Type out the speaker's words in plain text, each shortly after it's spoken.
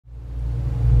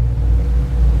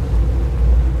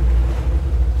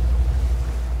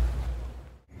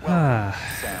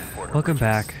Welcome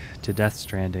back to Death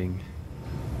Stranding.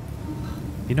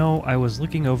 You know, I was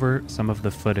looking over some of the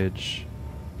footage,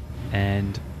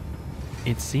 and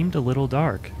it seemed a little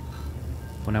dark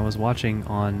when I was watching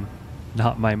on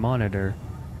not my monitor.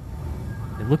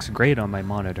 It looks great on my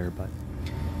monitor,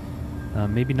 but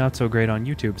maybe not so great on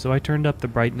YouTube, so I turned up the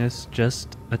brightness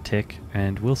just a tick,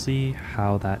 and we'll see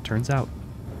how that turns out.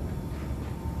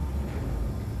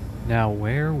 Now,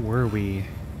 where were we?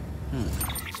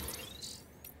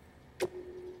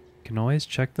 Can always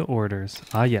check the orders.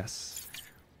 Ah, yes.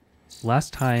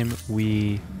 Last time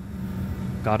we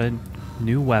got a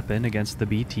new weapon against the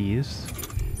BTs.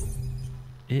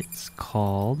 It's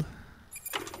called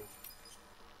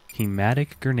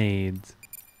Hematic Grenades,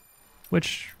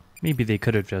 which maybe they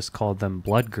could have just called them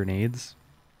blood grenades.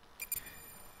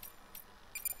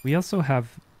 We also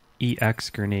have EX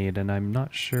grenade, and I'm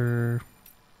not sure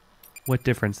what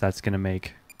difference that's going to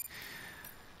make.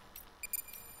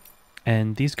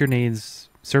 And these grenades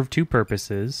serve two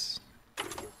purposes.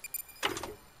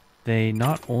 They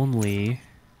not only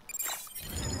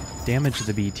damage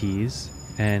the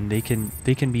BTs, and they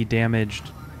can be damaged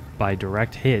by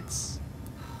direct hits.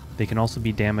 They can also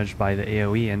be damaged by the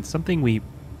AoE, and something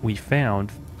we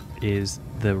found is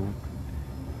the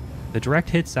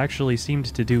direct hits actually seemed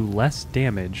to do less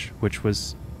damage, which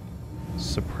was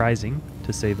surprising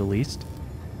to say the least.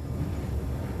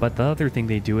 But the other thing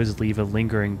they do is leave a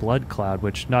lingering blood cloud,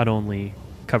 which not only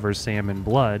covers Sam in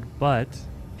blood, but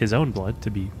his own blood,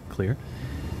 to be clear,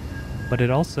 but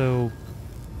it also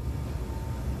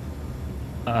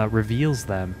reveals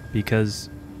them, because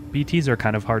BTs are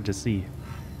kind of hard to see.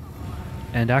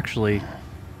 And actually,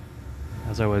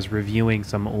 as I was reviewing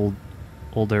some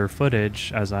older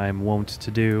footage, as I'm wont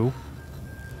to do,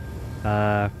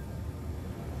 I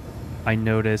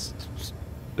noticed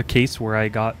a case where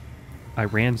I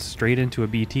ran straight into a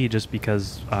BT just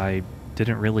because I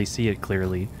didn't really see it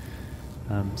clearly.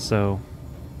 So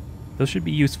those should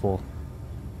be useful,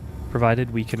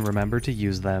 provided we can remember to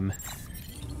use them.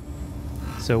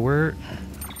 So we're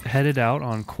headed out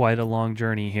on quite a long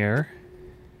journey here,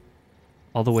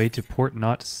 all the way to Port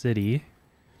Knot City.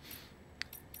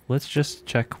 Let's just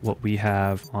check what we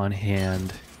have on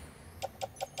hand.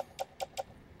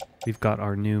 We've got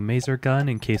our new mazer gun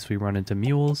in case we run into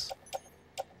mules.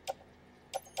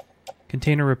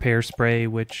 Container repair spray,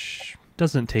 which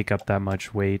doesn't take up that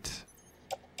much weight.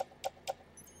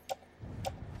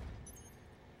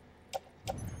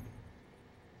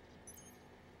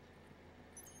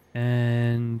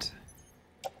 And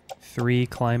 3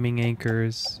 climbing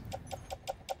anchors.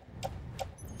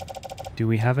 Do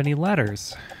we have any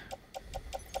ladders?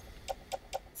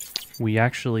 We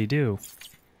actually do.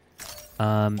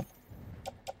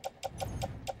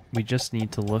 We just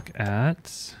need to look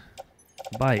at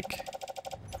the bike.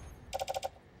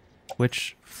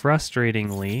 Which,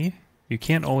 frustratingly, you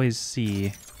can't always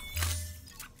see.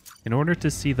 In order to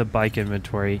see the bike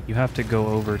inventory, you have to go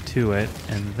over to it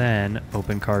and then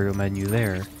open cargo menu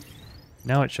there.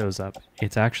 Now it shows up.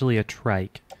 It's actually a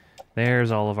trike.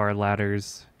 There's all of our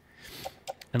ladders.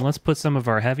 And let's put some of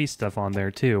our heavy stuff on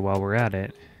there too while we're at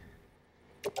it.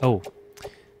 Oh,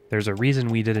 there's a reason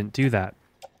we didn't do that.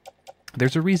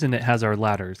 There's a reason it has our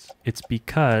ladders. It's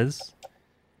because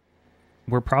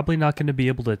we're probably not going to be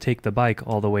able to take the bike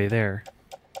all the way there.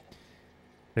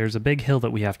 There's a big hill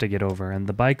that we have to get over, and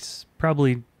the bike's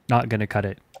probably not going to cut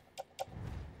it.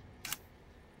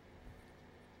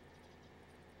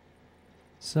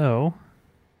 So,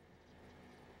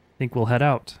 I think we'll head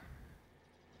out.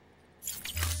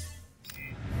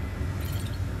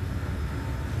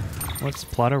 Let's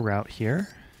plot a route here.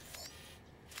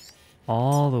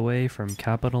 All the way from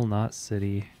Capital Knot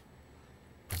City.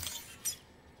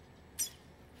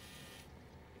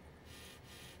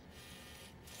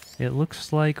 It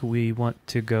looks like we want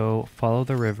to go follow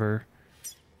the river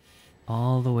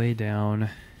all the way down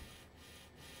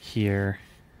here.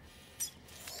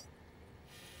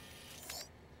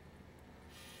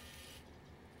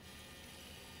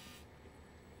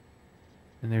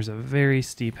 And there's a very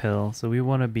steep hill, so we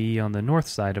want to be on the north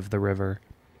side of the river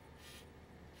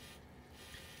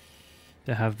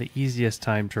to have the easiest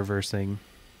time traversing.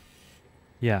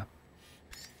 Yeah.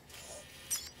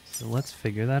 So let's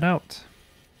figure that out.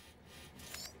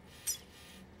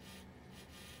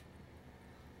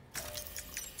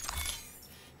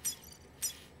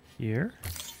 Here.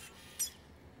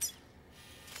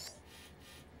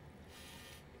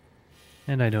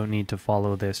 And I don't need to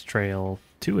follow this trail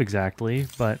too exactly,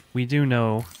 but we do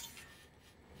know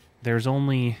there's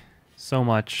only so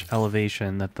much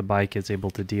elevation that the bike is able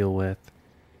to deal with.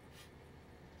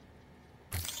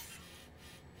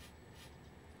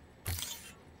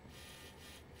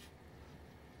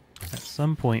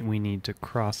 some point we need to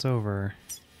cross over.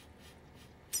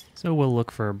 So we'll look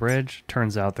for a bridge.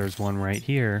 Turns out there's one right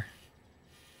here.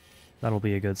 That'll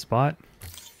be a good spot.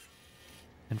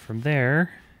 And from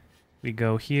there, we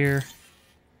go here.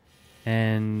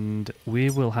 And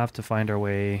we will have to find our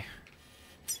way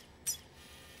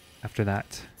after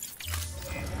that.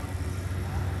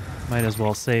 Might as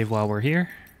well save while we're here.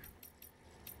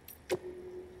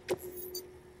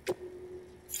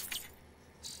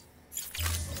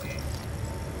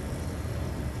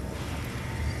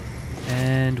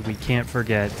 And we can't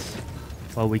forget,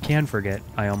 well, we can forget,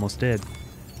 I almost did.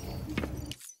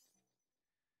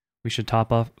 We should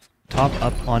top up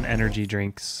on energy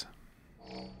drinks.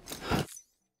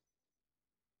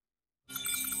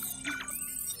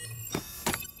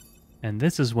 And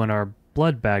this is when our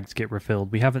blood bags get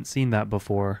refilled. We haven't seen that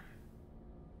before.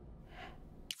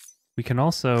 We can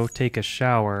also take a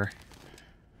shower.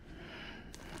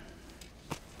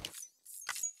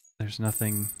 There's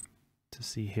nothing to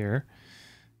see here.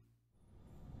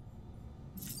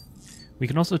 We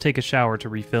can also take a shower to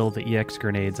refill the EX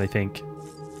grenades, I think.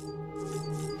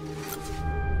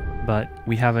 But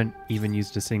we haven't even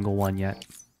used a single one yet.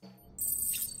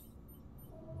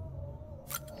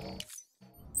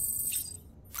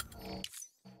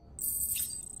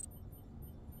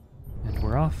 And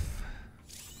we're off.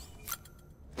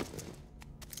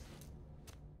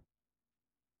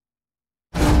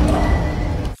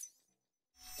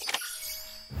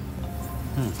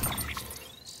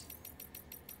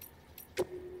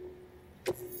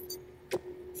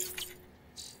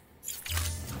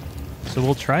 So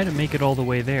we'll try to make it all the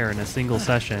way there in a single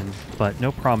session, but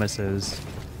no promises.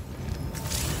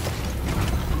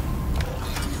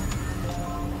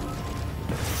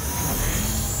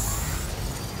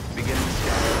 Begin the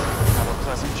scan. Have a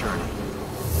pleasant journey.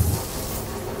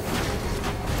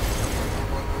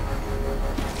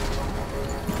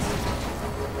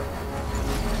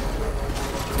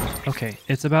 Okay,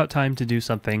 it's about time to do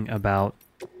something about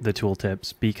the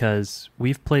tooltips, because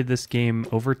we've played this game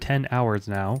over 10 hours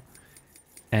now,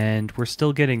 and we're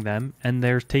still getting them, and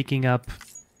they're taking up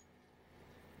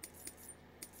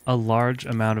a large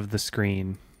amount of the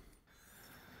screen.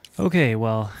 Okay,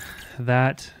 well,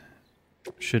 that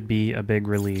should be a big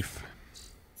relief,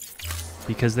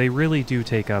 because they really do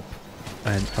take up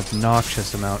an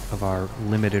obnoxious amount of our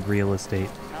limited real estate.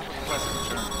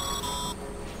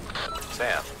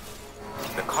 Sam,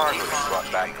 the cargo you brought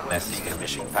back from that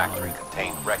decommissioned factory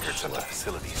contained records of the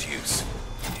facility's use.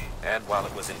 And while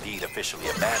it was indeed officially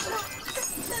abandoned,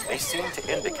 they seem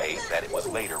to indicate that it was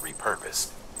later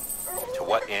repurposed. To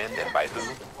what end and by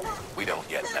who, we don't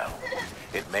yet know.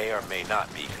 It may or may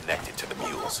not be connected to the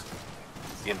mules.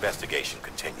 The investigation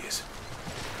continues.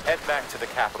 Head back to the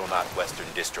Capital Knot Western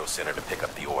Distro Center to pick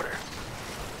up the order.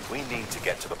 We need to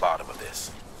get to the bottom of this,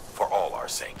 for all our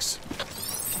sakes.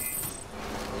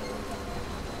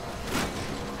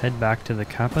 Head back to the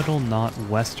Capital Knot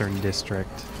Western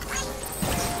District.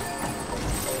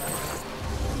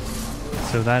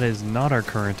 So that is not our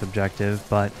current objective,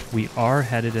 but we are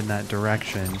headed in that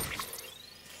direction.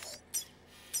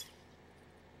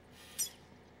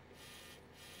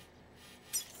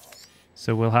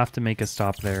 So we'll have to make a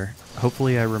stop there.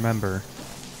 Hopefully I remember.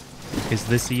 Is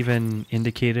this even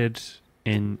indicated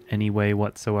in any way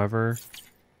whatsoever?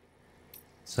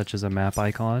 Such as a map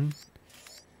icon?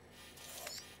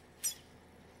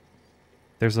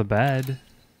 There's a bed.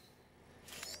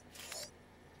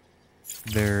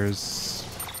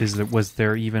 Was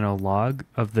there even a log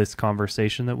of this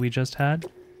conversation that we just had?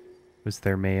 Was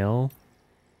there mail?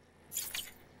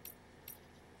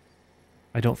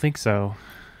 I don't think so.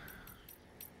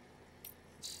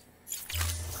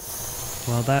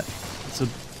 Well, that's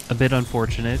a bit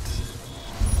unfortunate.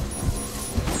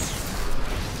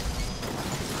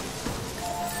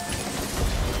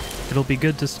 It'll be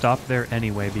good to stop there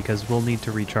anyway, because we'll need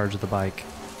to recharge the bike.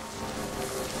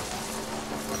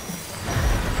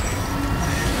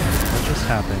 What just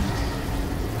happened?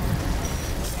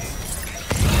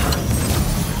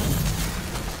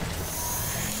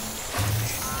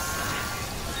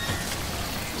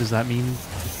 Does that mean...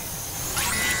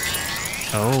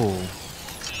 Oh.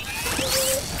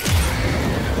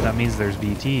 That means there's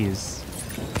BTs.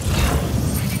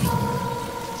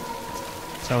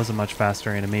 That was a much faster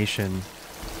animation.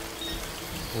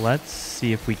 Let's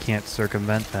see if we can't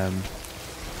circumvent them.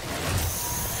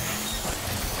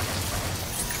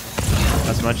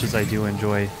 As much as I do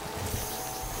enjoy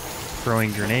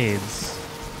throwing grenades,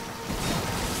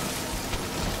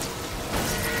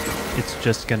 it's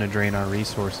just gonna drain our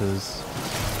resources.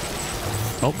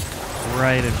 Oh,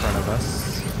 right in front of us.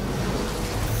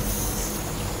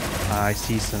 I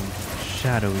see some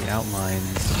shadowy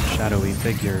outlines, shadowy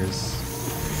figures.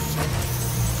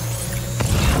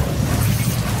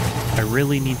 I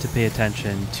really need to pay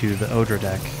attention to the Odra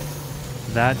deck.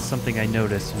 That's something I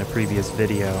noticed in a previous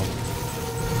video.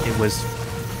 It was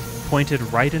pointed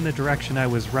right in the direction I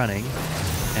was running,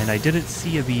 and I didn't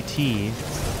see a BT,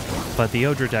 but the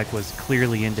Odra deck was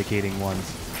clearly indicating one.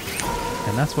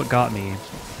 And that's what got me.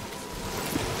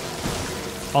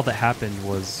 All that happened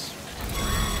was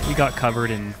we got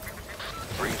covered in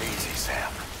Breathe easy,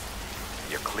 Sam.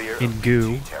 You're clear in of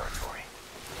goo. BT territory.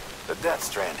 The Death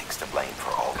Stranding's to blame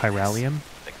for all of Chiralium?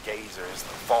 this. The Gazers,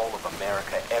 the fall of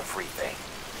America, everything.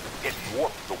 It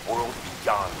warped the world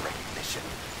beyond recognition.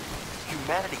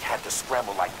 Humanity had to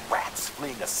scramble like rats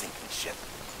fleeing a sinking ship.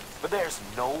 But there's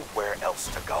nowhere else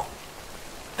to go.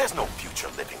 There's no future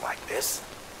living like this.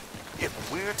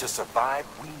 If we're to survive,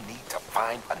 we need to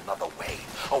find another way.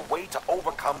 A way to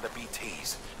overcome the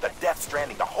BTs, the Death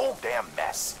Stranding, the whole damn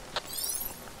mess.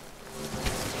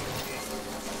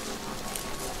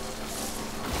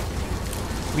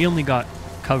 We only got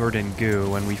covered in goo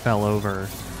when we fell over,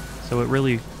 so it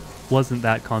really wasn't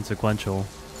that consequential.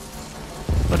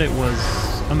 But it was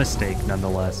a mistake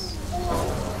nonetheless.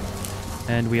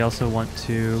 And we also want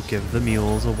to give the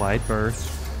mules a wide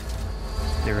berth.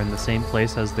 They're in the same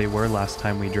place as they were last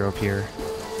time we drove here.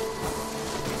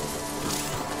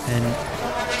 And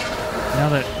now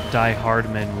that Die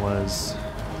Hardman was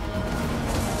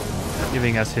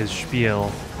giving us his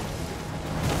spiel,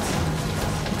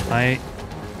 I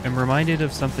am reminded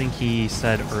of something he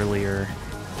said earlier.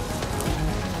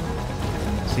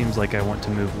 Seems like I want to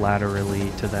move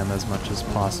laterally to them as much as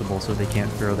possible so they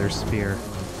can't throw their spear.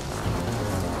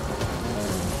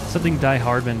 Something Die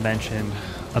Hardman mentioned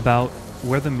about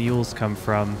where the mules come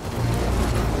from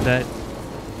that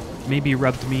maybe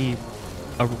rubbed me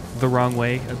the wrong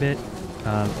way a bit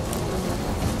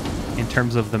in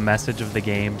terms of the message of the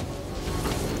game.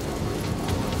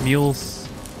 Mules...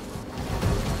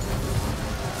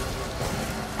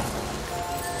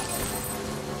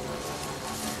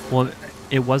 Well,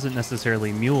 it wasn't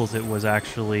necessarily mules, it was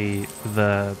actually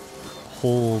the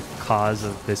whole cause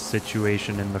of this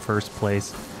situation in the first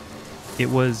place. It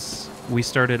was, we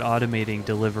started automating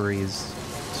deliveries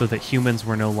so that humans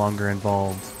were no longer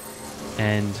involved.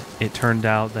 And it turned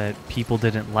out that people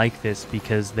didn't like this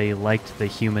because they liked the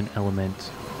human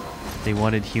element. They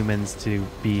wanted humans to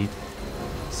be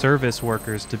service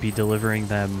workers, to be delivering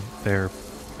them their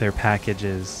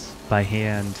packages by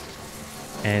hand.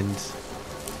 And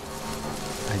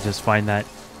I just find that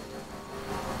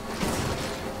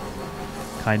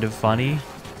kind of funny.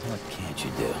 What can't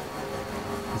you do?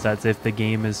 It's as if the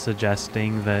game is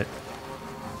suggesting that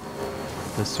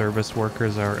the service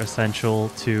workers are essential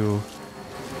to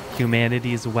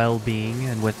humanity's well-being,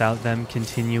 and without them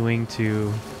continuing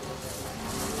to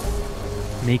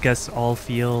make us all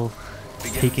feel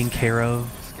taken care of,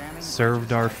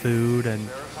 served our food, and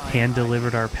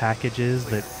hand-delivered our packages,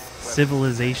 that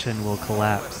civilization will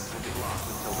collapse.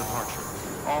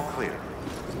 All clear.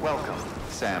 Welcome,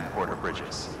 Sam Porter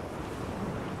Bridges.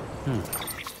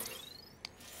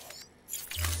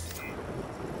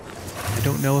 I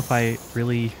don't know if I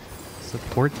really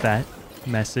support that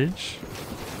message.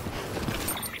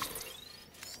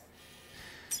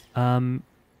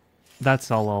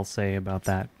 That's all I'll say about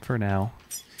that for now.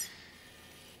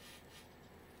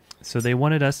 So they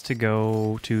wanted us to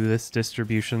go to this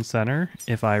distribution center,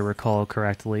 if I recall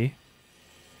correctly.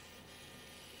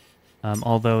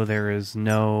 Although there is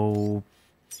no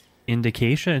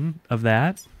indication of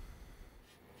that.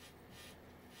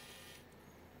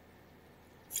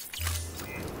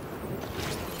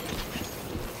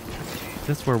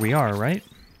 That's where we are, right?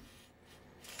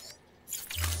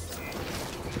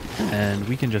 And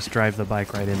we can just drive the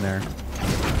bike right in there.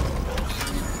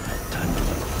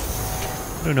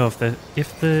 I don't know if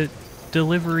the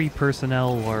delivery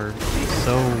personnel are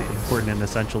so important and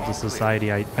essential to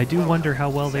society. I do wonder how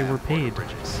well they were paid.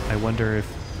 I wonder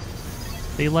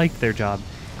if they liked their job.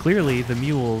 Clearly, the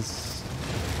mules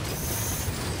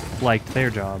liked their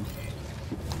job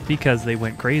because they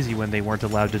went crazy when they weren't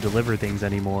allowed to deliver things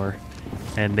anymore,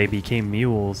 and they became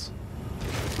mules.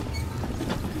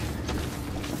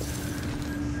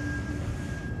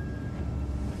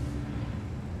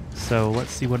 So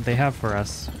let's see what they have for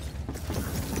us.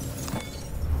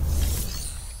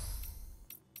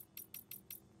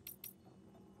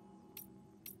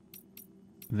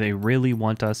 They really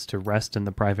want us to rest in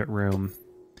the private room.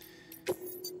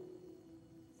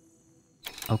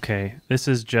 Okay, this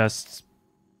is just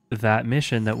that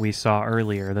mission that we saw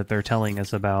earlier that they're telling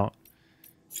us about.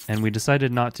 And we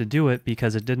decided not to do it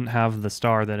because it didn't have the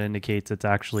star that indicates it's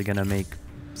actually going to make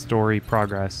story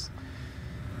progress.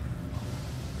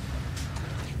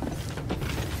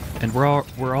 And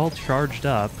we're all charged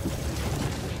up,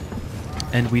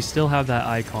 and we still have that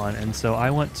icon, and so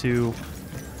I want to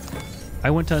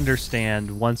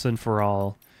understand once and for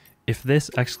all if this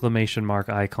exclamation mark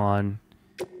icon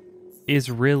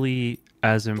is really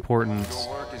as important Your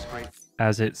work is great.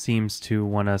 as it seems to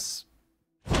want us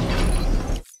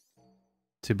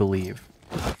to believe.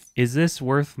 Is this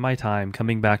worth my time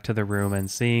coming back to the room and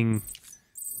seeing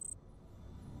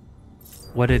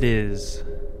what it is?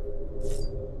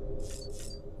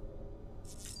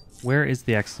 Where is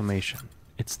the exclamation?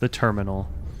 It's the terminal.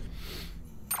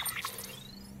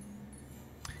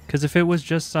 Because if it was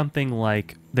just something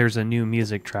like, there's a new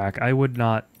music track, I would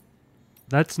not...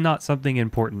 That's not something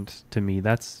important to me.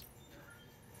 That's...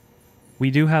 We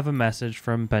do have a message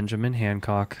from Benjamin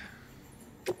Hancock.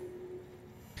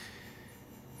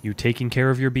 You taking care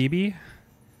of your BB?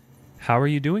 How are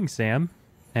you doing, Sam?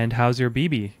 And how's your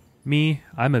BB? Me,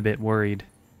 I'm a bit worried.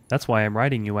 That's why I'm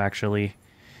writing you, actually.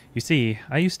 You see,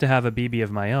 I used to have a BB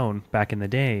of my own, back in the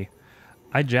day.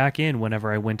 I'd jack in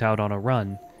whenever I went out on a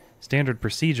run. Standard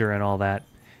procedure and all that.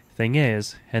 Thing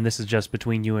is, and this is just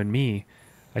between you and me,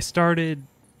 I started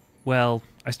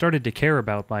to care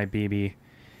about my BB.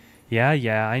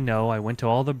 Yeah, I know, I went to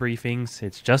all the briefings,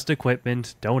 it's just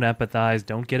equipment, don't empathize,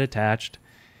 don't get attached.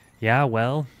 Yeah,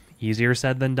 well, easier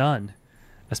said than done.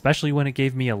 Especially when it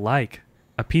gave me a like.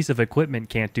 A piece of equipment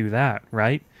can't do that,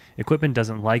 right? Equipment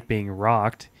doesn't like being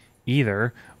rocked,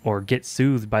 either, or get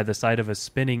soothed by the sight of a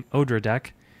spinning Odra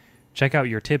deck. Check out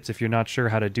your tips if you're not sure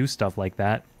how to do stuff like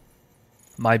that.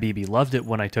 My BB loved it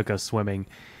when I took us swimming,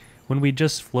 when we'd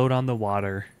just float on the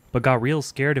water, but got real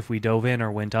scared if we dove in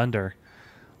or went under.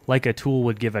 Like a tool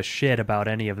would give a shit about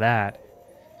any of that.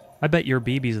 I bet your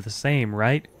BB's the same,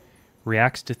 right?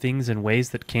 Reacts to things in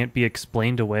ways that can't be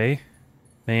explained away.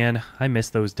 Man, I miss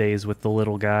those days with the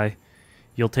little guy.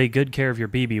 You'll take good care of your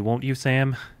BB, won't you,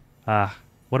 Sam?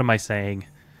 What am I saying?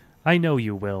 I know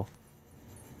you will.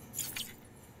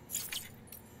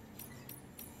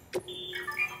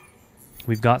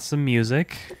 We've got some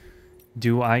music.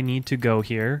 Do I need to go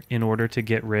here in order to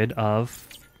get rid of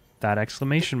that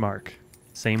exclamation mark?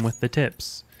 Same with the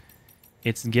tips.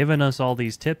 It's given us all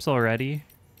these tips already.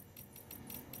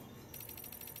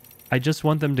 I just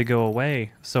want them to go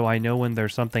away so I know when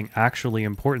there's something actually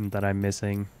important that I'm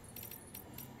missing.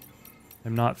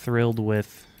 I'm not thrilled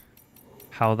with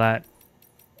how that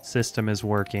system is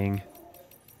working.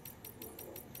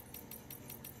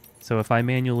 So if I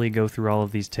manually go through all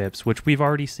of these tips, which we've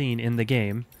already seen in the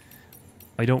game,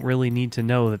 I don't really need to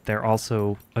know that they're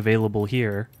also available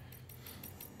here.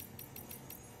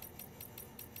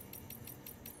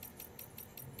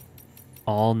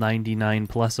 All 99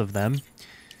 plus of them.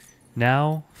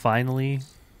 Now, finally,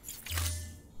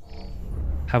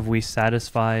 have we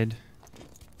satisfied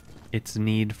its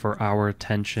need for our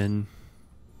attention?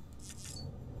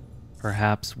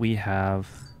 Perhaps we have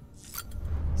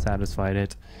satisfied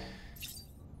it.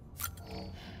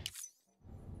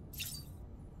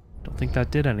 Don't think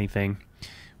that did anything.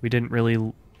 We didn't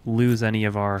really lose any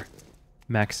of our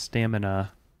max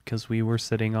stamina because we were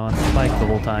sitting on the bike the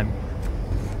whole time.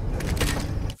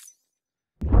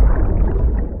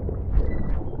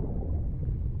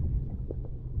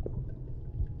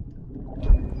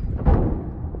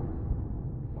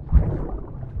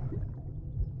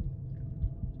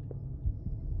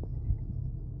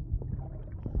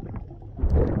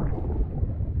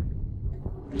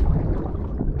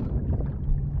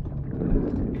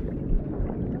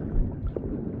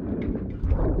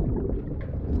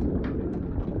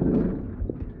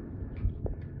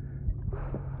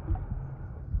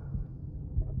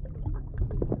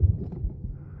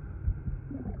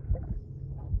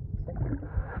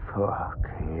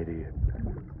 Fucking idiot.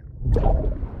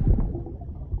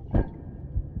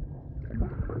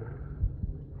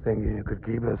 Thinking you could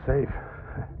keep us safe.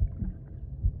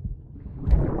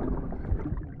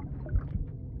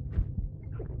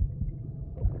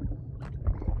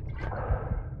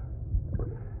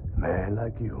 Man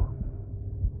like you.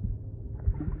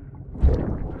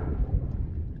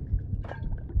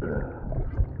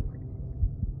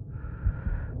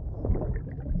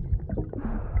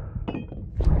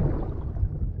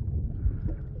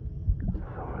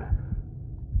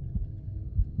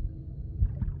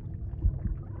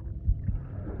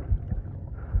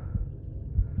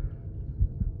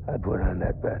 I'd put on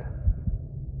that bet.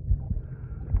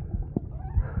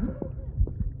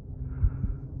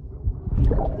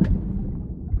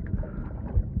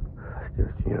 It's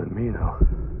just you and me now,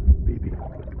 BB.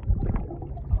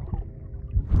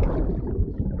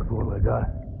 That's all I got.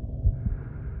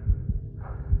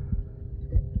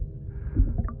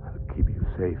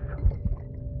 safe.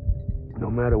 No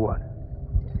matter what.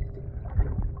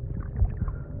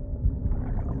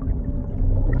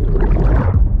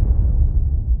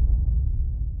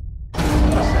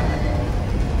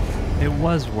 It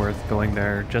was worth going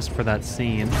there just for that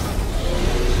scene.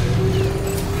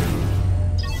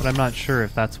 But I'm not sure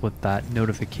if that's what that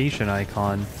notification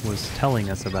icon was telling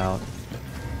us about.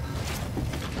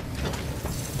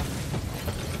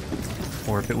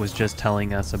 Or if it was just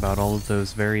telling us about all of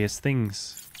those various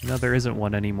things. No, there isn't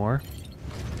one anymore.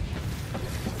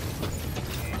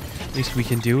 Least we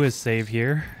can do is save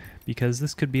here, because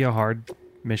this could be a hard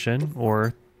mission,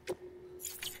 or,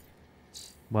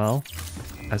 well,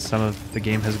 as some of the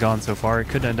game has gone so far, it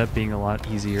could end up being a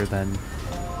lot easier than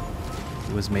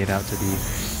it was made out to be.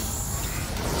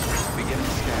 Beginning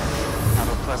scan.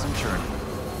 Have a pleasant journey.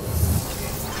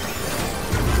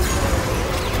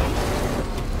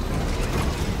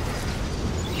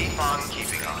 Keep on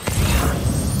keeping on.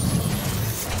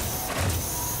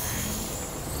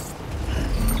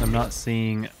 I'm not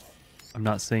seeing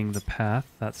the path.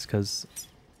 That's because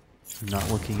I'm not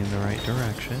looking in the right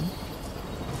direction.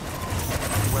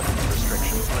 Weapons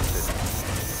restrictions lifted.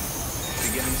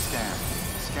 Beginning scan.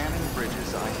 Scanning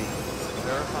bridges ID.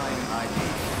 Verifying ID.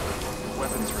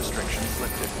 Weapons restrictions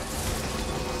lifted.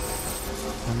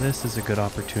 And this is a good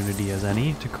opportunity as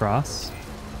any to cross.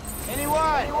 I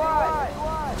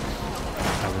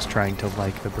was trying to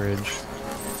like the bridge,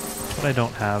 but I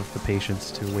don't have the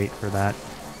patience to wait for that.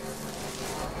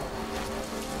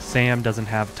 Sam doesn't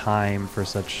have time for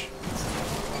such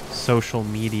social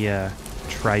media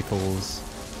trifles.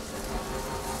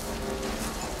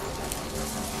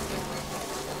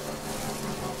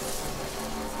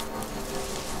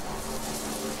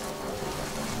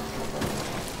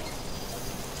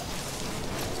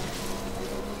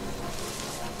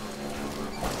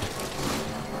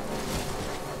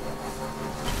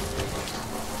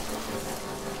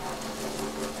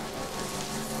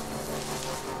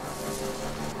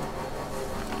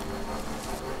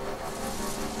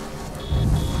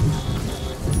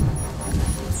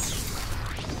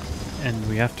 And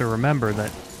we have to remember that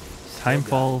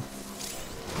Timefall...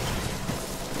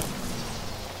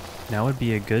 Now would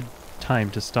be a good time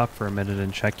to stop for a minute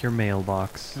and check your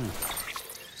mailbox.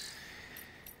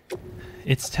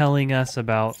 It's telling us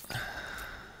about...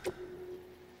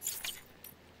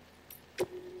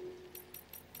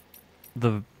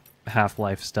 the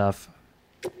Half-Life stuff.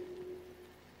 I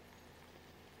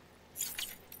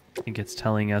think it's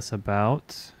telling us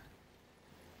about...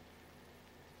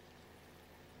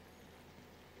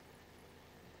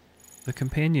 the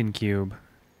companion cube.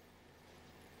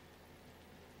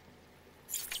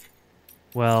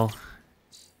 Well...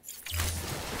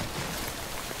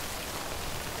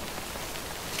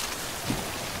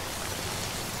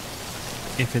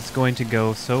 if it's going to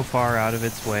go so far out of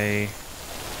its way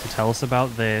to tell us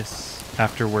about this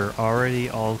after we're already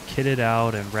all kitted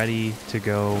out and ready to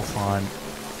go on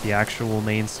the actual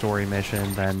main story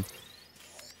mission, then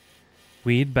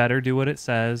we'd better do what it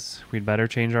says. We'd better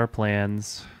change our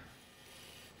plans.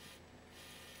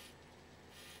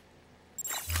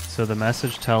 So the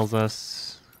message tells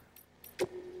us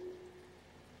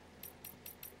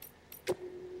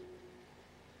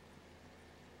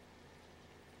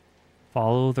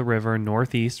follow the river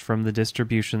northeast from the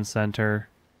distribution center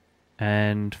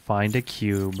and find a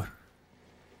cube.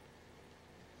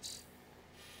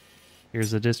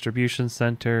 Here's the distribution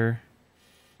center.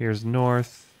 Here's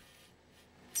north.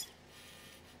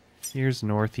 Here's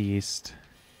northeast.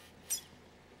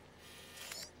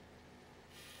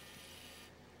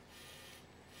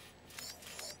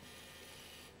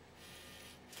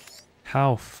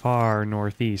 How far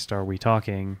northeast are we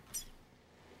talking?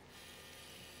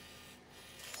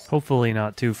 Hopefully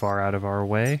not too far out of our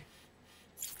way.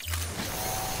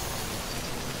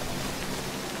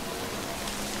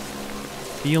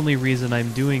 The only reason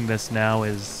I'm doing this now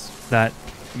is that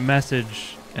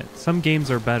message. Some games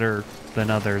are better than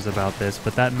others about this,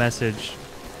 but that message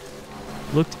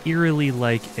looked eerily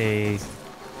like a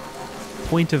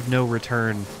point of no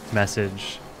return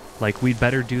message. Like, we'd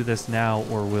better do this now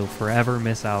or we'll forever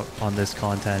miss out on this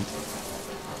content.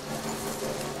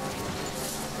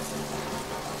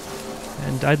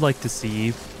 And I'd like to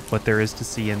see what there is to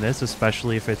see in this,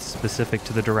 especially if it's specific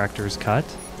to the director's cut.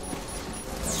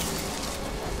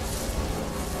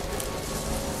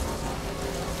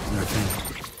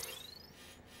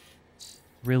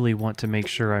 Really want to make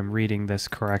sure I'm reading this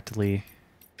correctly.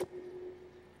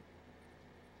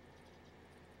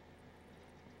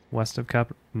 West of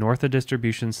Cup, north of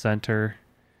distribution center,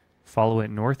 follow it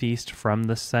northeast from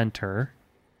the center,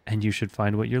 and you should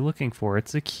find what you're looking for.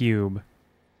 It's a cube.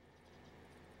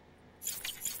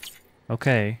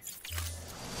 Okay.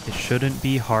 It shouldn't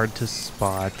be hard to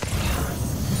spot.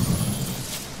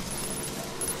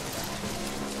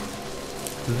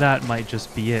 That might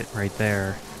just be it right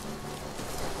there.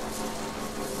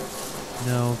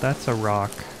 No, that's a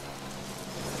rock.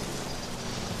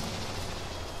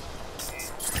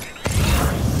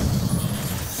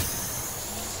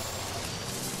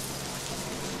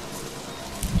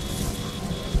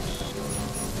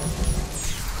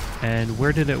 And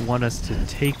where did it want us to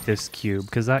take this cube?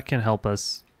 Because that can help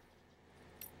us.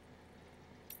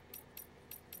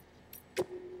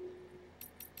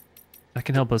 That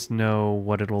can help us know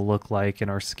what it'll look like in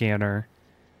our scanner.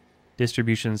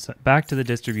 Back to the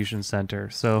distribution center.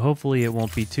 So hopefully it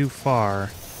won't be too far.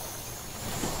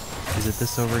 Is it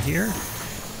this over here?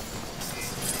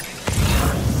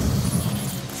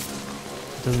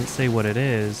 It doesn't say what it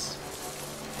is.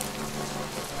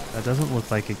 That doesn't look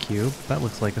like a cube. That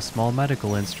looks like a small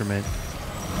medical instrument.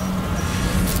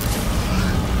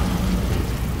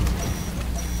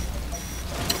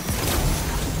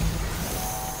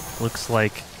 Looks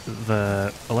like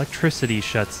the electricity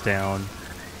shuts down.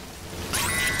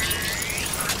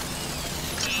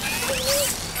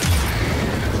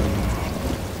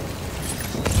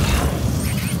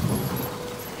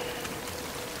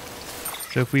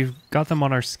 So if we've got them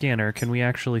on our scanner, can we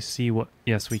actually see what...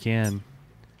 Yes, we can.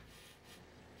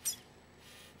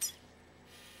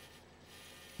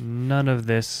 None of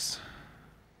this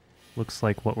looks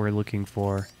like what we're looking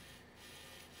for.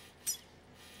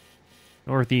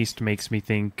 Northeast makes me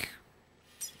think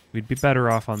we'd be better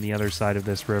off on the other side of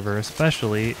this river,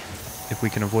 especially if we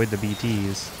can avoid the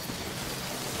BTs.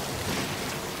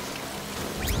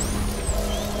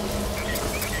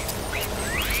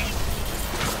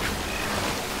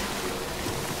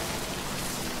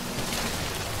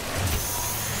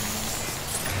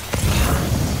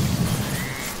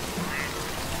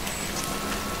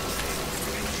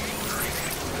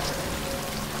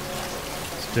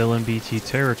 Still in BT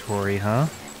territory, huh?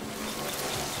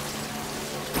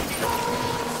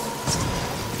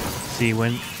 See,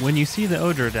 when you see the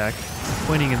Odra deck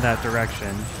pointing in that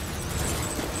direction,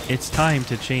 it's time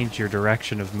to change your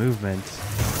direction of movement.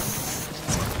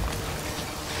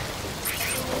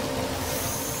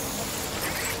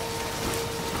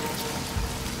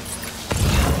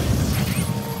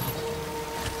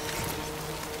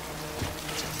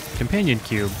 Companion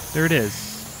cube, there it is.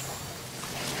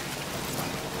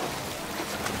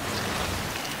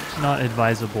 Not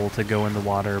advisable to go in the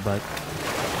water, but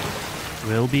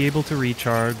we'll be able to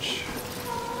recharge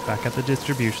back at the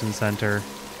distribution center.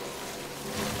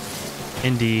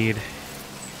 Indeed,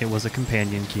 it was a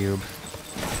companion cube.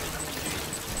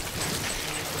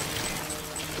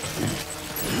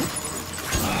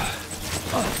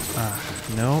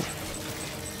 No.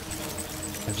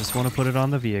 I just want to put it on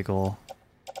the vehicle.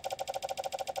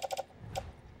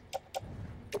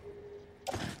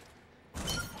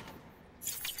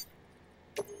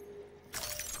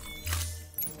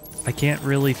 I can't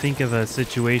really think of a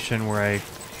situation where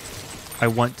I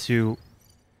want to,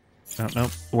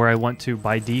 where I want to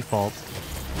by default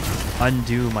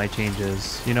undo my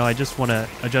changes. You know, I just want to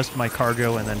adjust my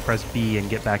cargo and then press B and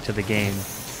get back to the game.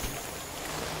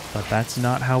 But that's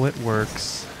not how it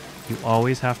works. You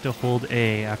always have to hold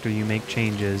A after you make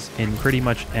changes in pretty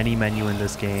much any menu in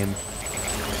this game,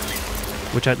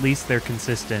 which at least they're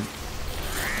consistent.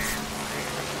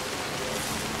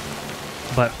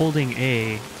 But holding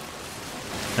A,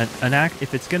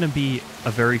 if it's going to be a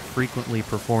very frequently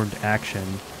performed action,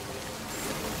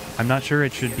 I'm not sure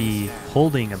it should be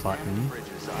holding a button,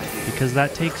 because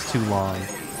that takes too long.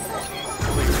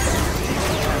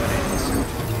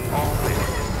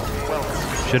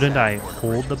 Shouldn't I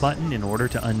hold the button in order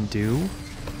to undo?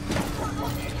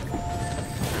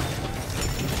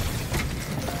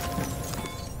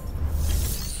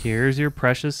 Here's your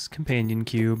precious companion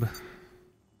cube.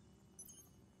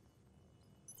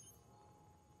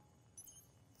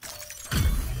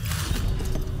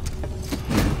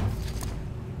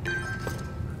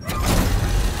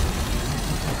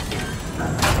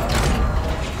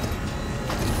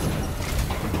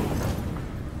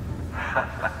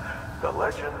 The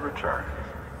legend returns.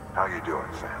 How you doing,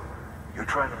 Sam? You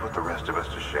trying to put the rest of us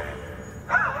to shame?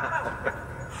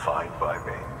 Fine by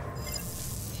me.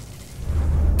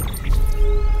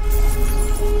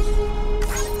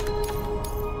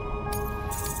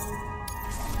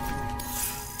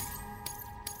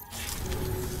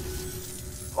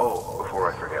 Oh,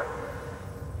 before I forget,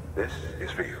 this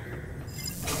is for you.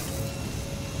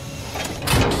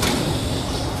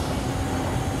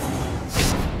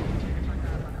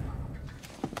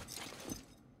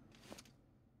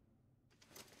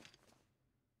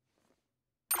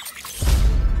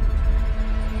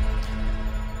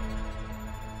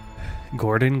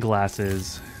 Gordon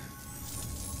glasses.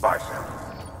 Bye, Sam.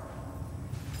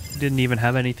 Didn't even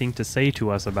have anything to say to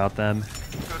us about them.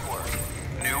 Good work.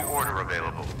 New order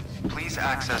available. Please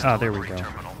access Ah, there we delivery go.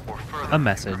 terminal for further A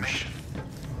message. information.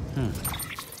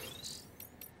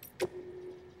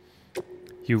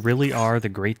 You really are the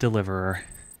great deliverer.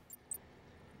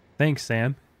 Thanks,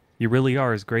 Sam. You really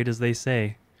are as great as they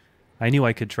say. I knew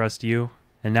I could trust you,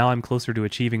 and now I'm closer to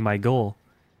achieving my goal.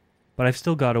 But I've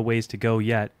still got a ways to go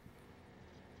yet.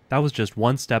 That was just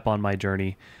one step on my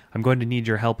journey. I'm going to need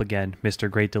your help again,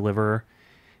 Mr. Great Deliverer.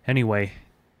 Anyway,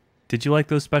 did you like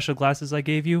those special glasses I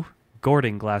gave you?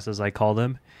 Gordon glasses, I call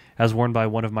them, as worn by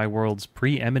one of my world's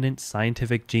preeminent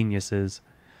scientific geniuses.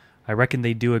 I reckon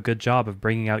they do a good job of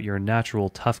bringing out your natural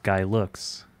tough guy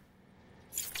looks.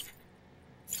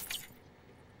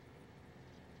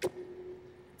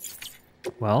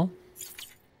 Well,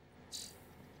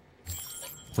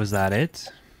 was that it?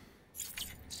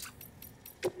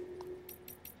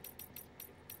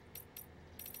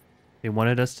 They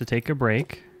wanted us to take a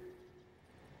break.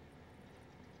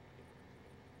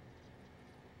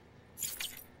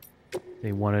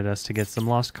 They wanted us to get some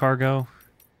lost cargo,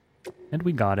 and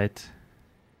we got it.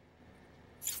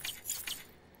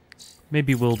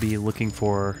 Maybe we'll be looking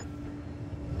for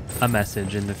a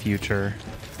message in the future.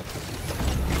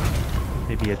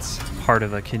 Maybe it's part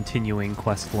of a continuing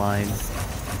quest line.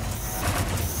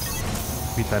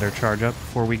 We'd better charge up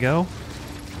before we go.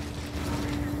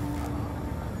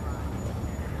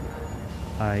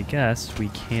 I guess we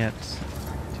can't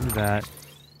do that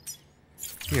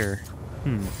here.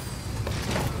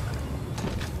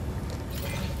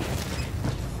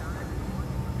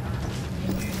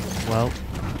 Well,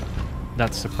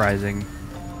 that's surprising.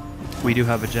 We do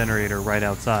have a generator right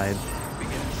outside.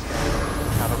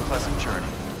 Have a pleasant journey.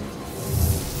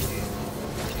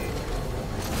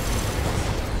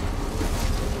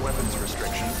 Weapons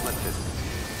restrictions lifted.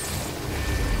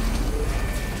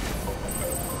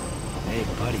 Hey,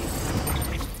 buddy.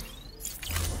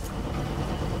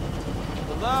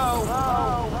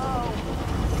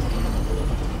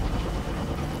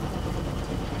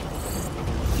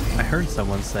 I heard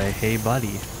someone say, "Hey,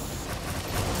 buddy,"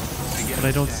 but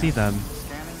I don't see them.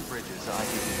 Scanning bridges ID.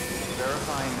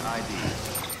 Verifying ID.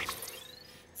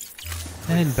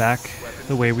 And back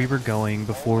the way we were going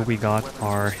before we got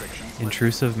our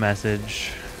intrusive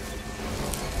message.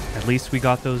 At least we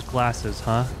got those glasses,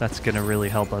 huh? That's gonna really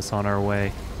help us on our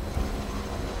way.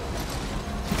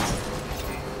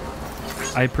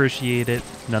 I appreciate it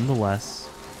nonetheless.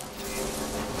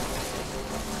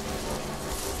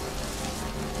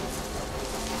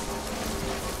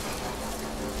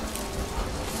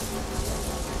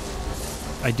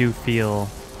 I do feel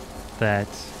that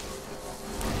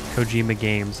Kojima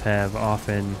games have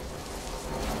often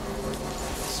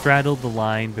straddled the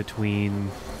line between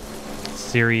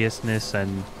seriousness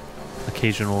and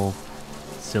occasional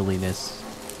silliness.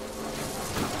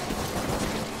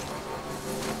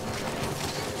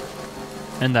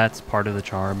 And that's part of the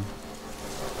charm.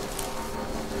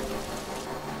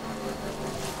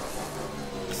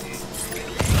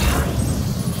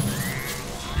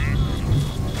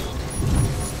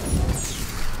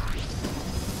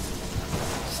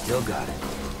 Still got it.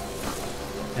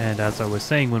 And as I was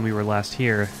saying when we were last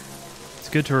here, it's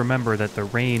good to remember that the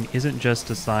rain isn't just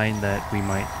a sign that we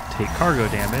might take cargo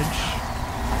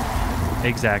damage.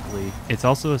 Exactly. It's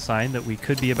also a sign that we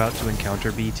could be about to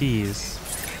encounter BTs.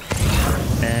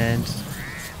 And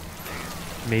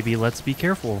maybe let's be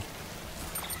careful.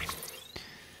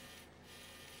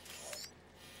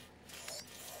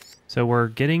 So we're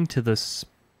getting to the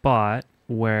spot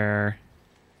where...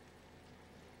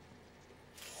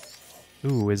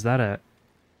 Ooh, is that a...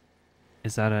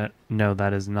 No,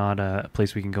 that is not a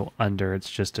place we can go under.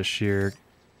 It's just a sheer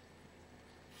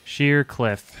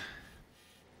cliff.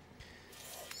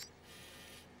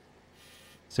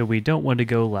 So we don't want to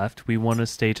go left. We want to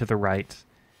stay to the right.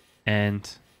 And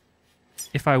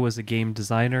if I was a game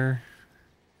designer,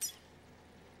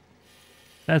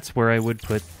 that's where I would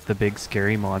put the big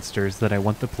scary monsters that I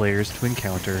want the players to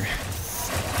encounter.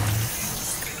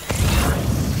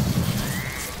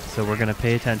 So we're going to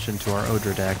pay attention to our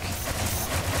Odra deck,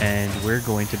 and we're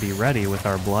going to be ready with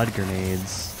our blood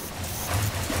grenades.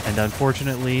 And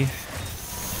unfortunately,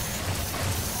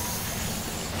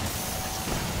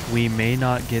 we may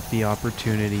not get the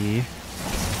opportunity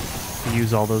to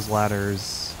use all those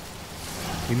ladders.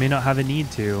 We may not have a need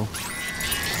to.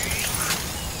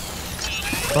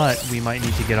 But we might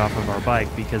need to get off of our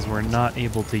bike because we're not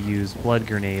able to use blood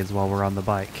grenades while we're on the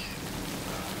bike.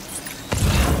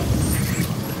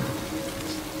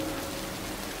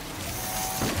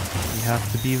 We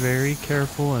have to be very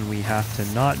careful, and we have to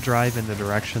not drive in the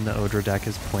direction the Odra deck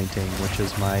is pointing, which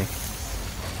is my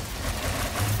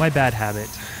bad habit.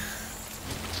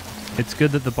 It's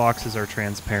good that the boxes are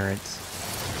transparent.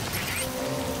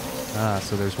 Ah,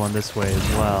 so there's one this way as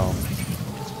well.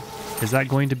 Is that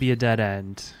going to be a dead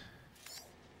end?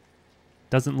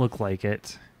 Doesn't look like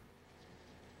it.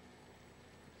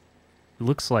 It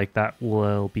looks like that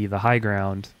will be the high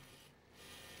ground.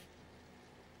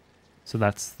 So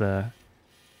that's the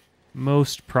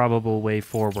most probable way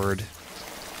forward.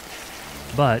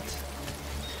 But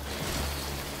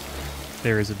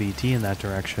there is a BT in that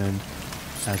direction,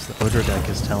 as the Odra deck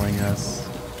is telling us.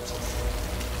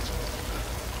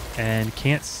 And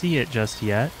can't see it just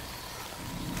yet.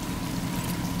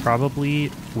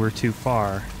 Probably we're too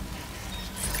far.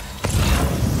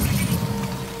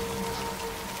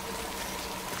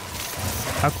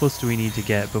 How close do we need to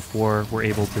get before we're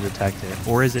able to detect it?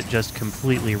 Or is it just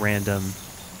completely random?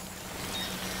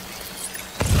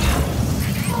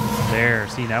 There,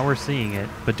 see, now we're seeing it.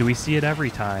 But do we see it every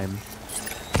time?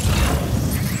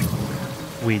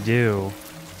 We do.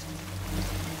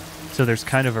 So there's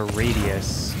kind of a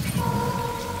radius.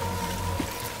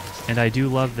 And I do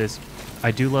love this.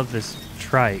 I do love this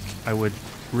trike. I would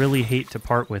really hate to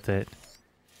part with it.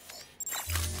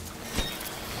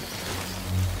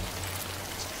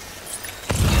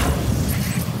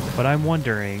 But I'm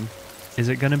wondering, is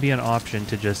it going to be an option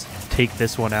to just take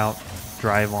this one out,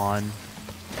 drive on?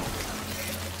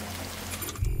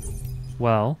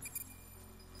 Well,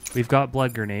 we've got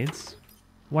blood grenades.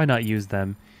 Why not use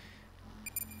them?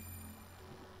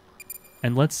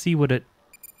 And let's see what the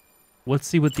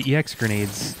EX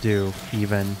grenades do,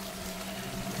 even.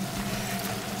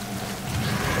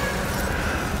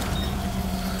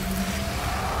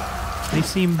 They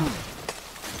seem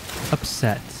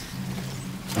upset.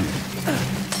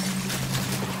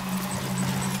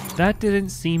 That didn't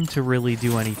seem to really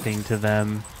do anything to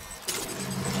them.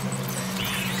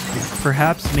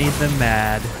 Perhaps made them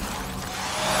mad.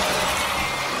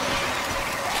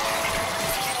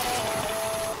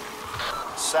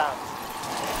 Sam,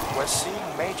 we're seeing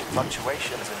major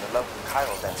fluctuations in the local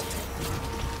chiral density.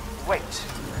 Wait,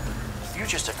 you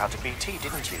just took out a BT,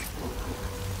 didn't you?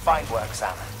 Fine work,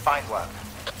 Sam. Fine work.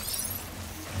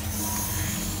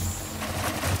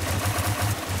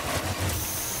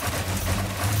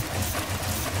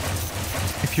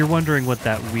 If you're wondering what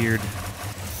that weird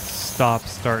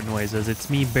stop-start noise is, it's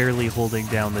me barely holding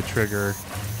down the trigger.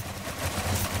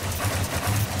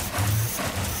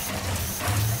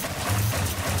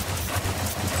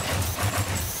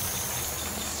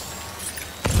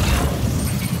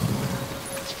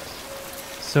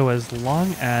 So as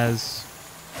long as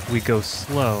we go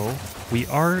slow, we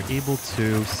are able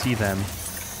to see them.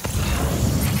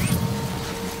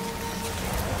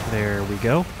 There we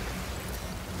go.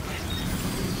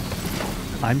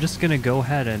 I'm just gonna go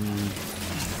ahead and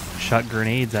chuck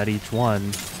grenades at each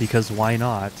one, because why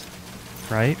not,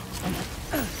 right?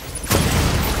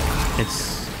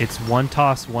 It's one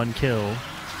toss, one kill.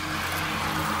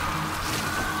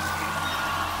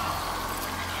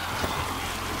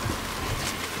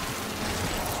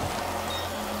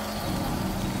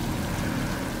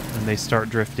 And they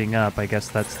start drifting up, I guess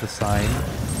that's the sign.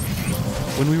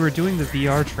 When we were doing the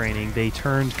VR training, they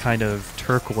turned kind of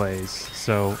turquoise,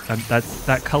 so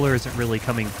that color isn't really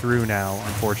coming through now,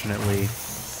 unfortunately.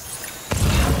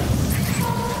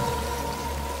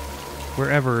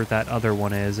 Wherever that other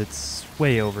one is, it's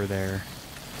way over there.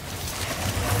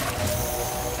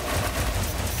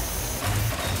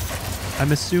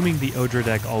 I'm assuming the Odra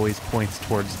deck always points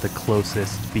towards the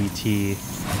closest BT.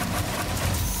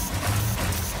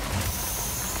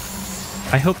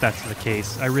 I hope that's the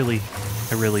case. I really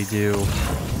do.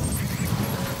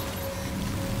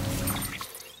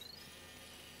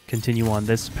 Continue on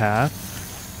this path.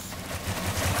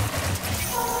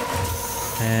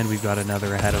 And we've got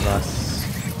another ahead of us.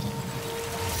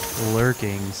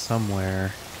 Lurking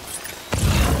somewhere.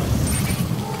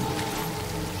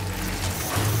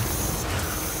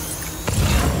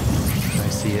 I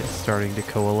see it starting to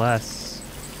coalesce.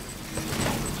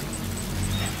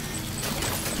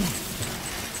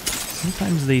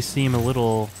 Sometimes they seem a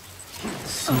little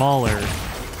smaller.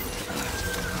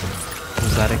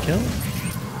 Was that a kill?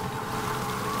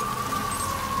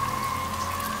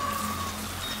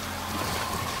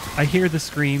 I hear the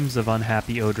screams of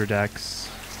unhappy Odra decks.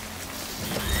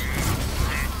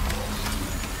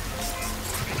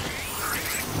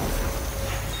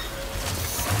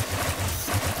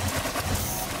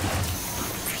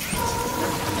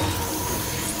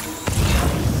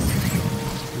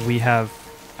 We have,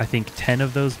 I think, 10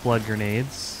 of those blood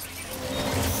grenades.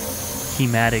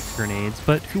 thematic grenades,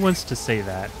 but who wants to say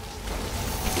that?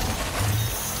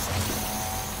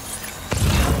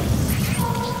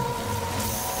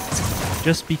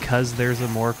 Just because there's a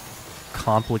more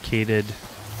complicated,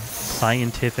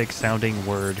 scientific sounding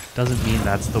word doesn't mean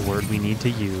that's the word we need to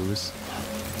use.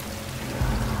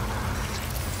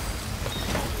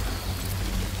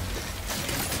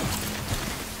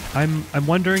 I'm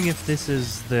wondering if this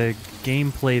is the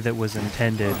gameplay that was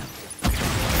intended,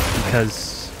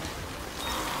 because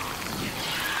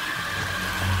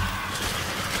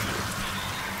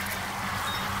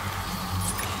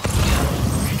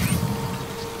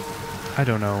I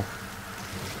don't know.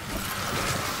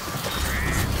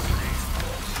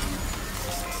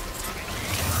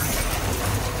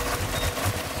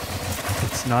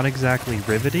 It's not exactly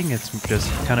riveting, it's just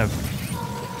kind of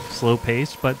slow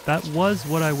paced, but that was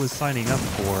what I was signing up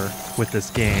for with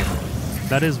this game.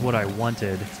 That is what I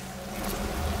wanted.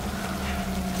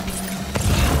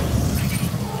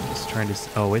 Just trying to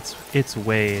oh, it's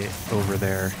way over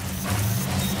there.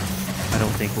 I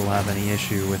don't think we'll have any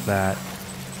issue with that.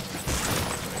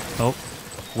 Oh,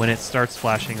 when it starts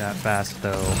flashing that fast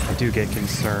though, I do get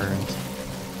concerned.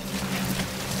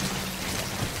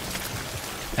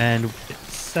 And it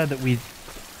said that we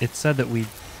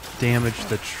damaged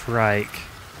the trike.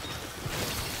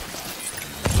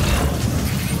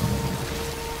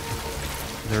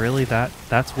 Is it really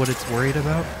that's what it's worried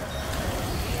about?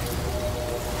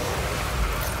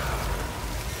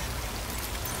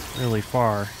 Really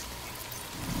far.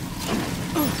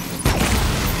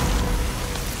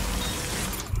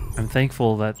 I'm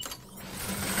thankful that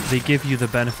they give you the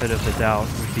benefit of the doubt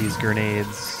with these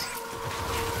grenades.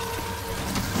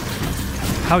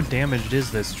 How damaged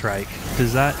is this trike?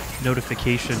 Does that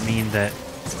notification mean that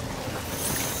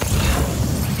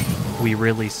we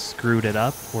really screwed it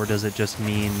up, or does it just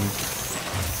mean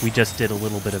we just did a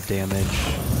little bit of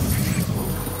damage?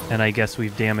 And I guess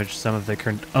we've damaged some of the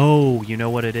current... Oh, you know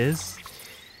what it is?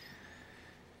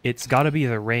 It's gotta be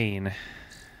the rain.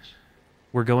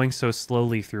 We're going so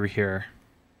slowly through here.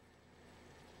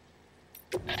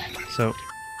 So...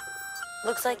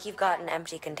 Looks like you've got an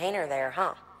empty container there,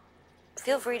 huh?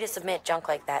 Feel free to submit junk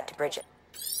like that to Bridget.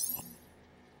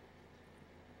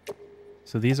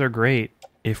 So these are great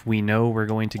if we know we're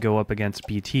going to go up against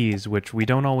BTs, which we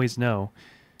don't always know.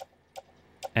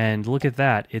 And look at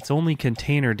that, it's only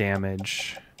container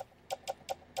damage.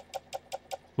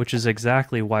 Which is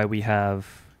exactly why we have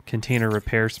container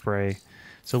repair spray.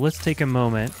 So let's take a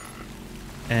moment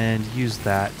and use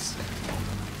that.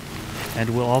 And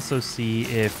we'll also see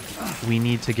if we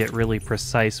need to get really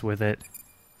precise with it.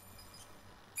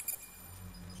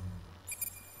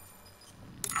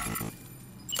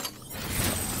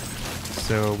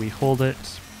 So we hold it,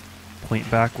 point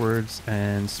backwards,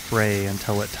 and spray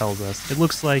until it tells us. It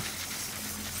looks like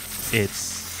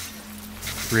it's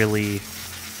really...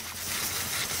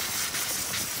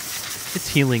 it's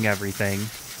healing everything.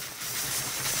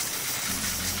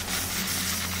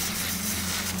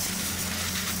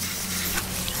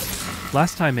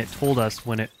 Last time it told us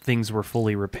when things were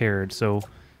fully repaired, so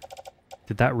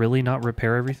did that really not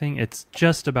repair everything? It's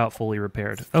just about fully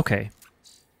repaired. Okay.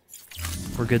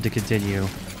 We're good to continue.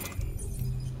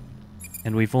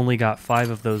 And we've only got 5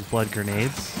 of those blood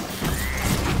grenades.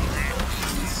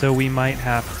 So we might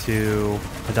have to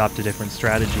adopt a different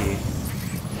strategy.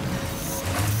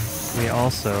 We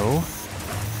also...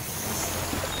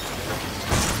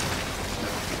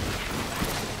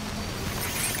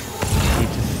 need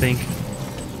to think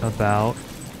about...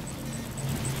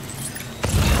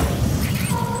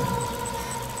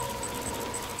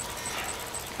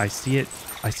 I see it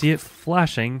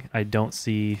flashing. I don't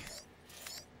see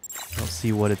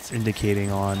what it's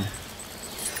indicating on.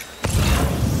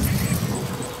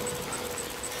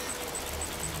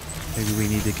 Maybe we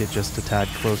need to get just a tad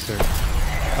closer.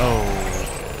 Oh.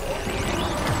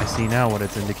 I see now what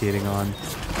it's indicating on.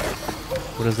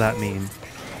 What does that mean?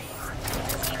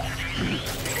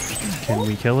 Can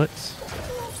we kill it?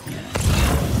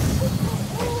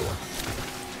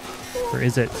 Or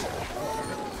is it?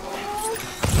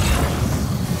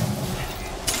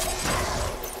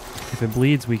 If it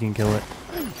bleeds, we can kill it.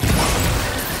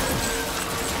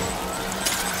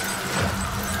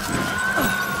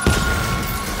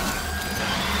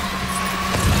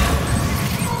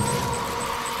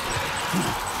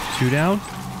 Two down.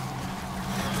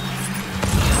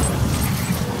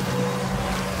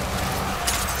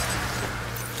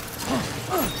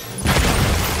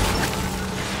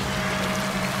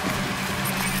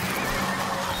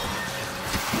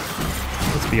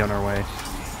 Let's be on our way.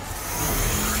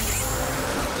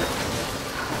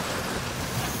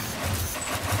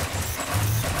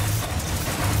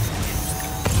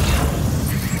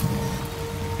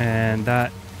 And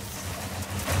that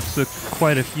took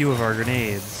quite a few of our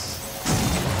grenades.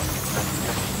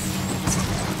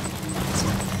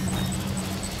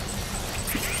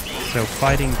 So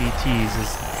fighting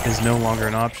BTs is no longer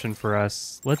an option for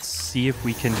us. Let's see if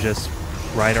we can just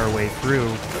ride our way through.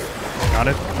 Not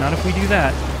if we do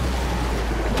that.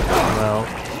 Well,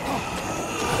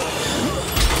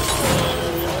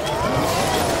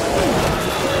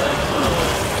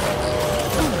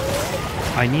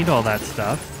 I need all that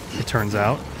stuff, it turns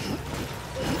out.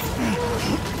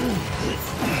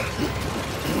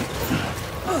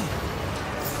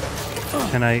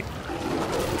 Can I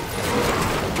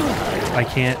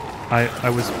can't. I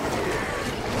was...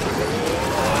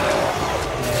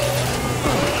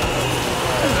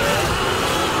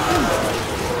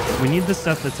 We need the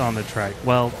stuff that's on the track.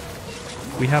 Well,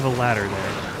 we have a ladder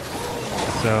there.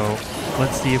 So,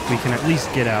 let's see if we can at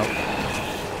least get out.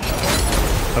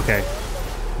 Okay.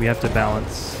 We have to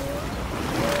balance.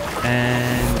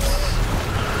 And...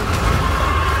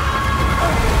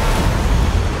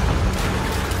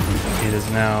 it is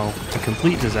now a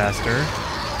complete disaster.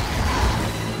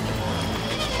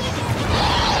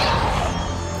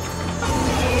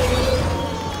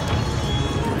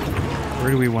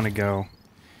 Where do we want to go?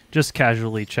 Just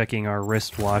casually checking our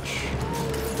wristwatch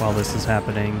while this is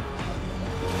happening.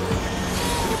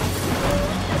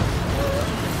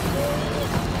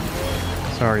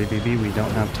 Sorry, BB, we don't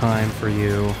have time for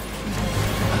you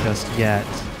just yet.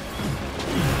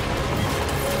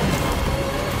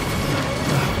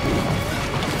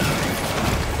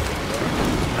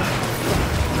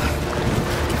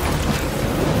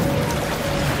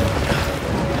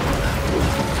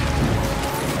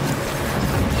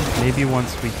 Maybe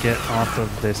once we get off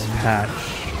of this patch,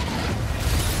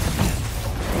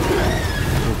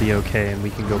 we'll be okay and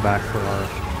we can go back for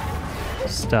our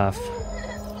stuff.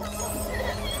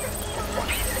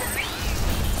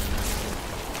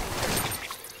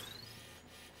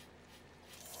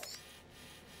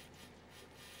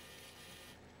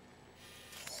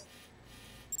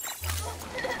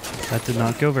 That did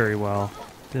not go very well,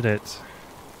 did it?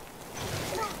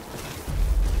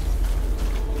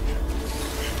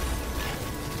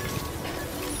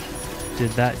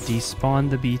 Did that despawn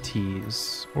the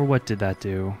BTs? Or what did that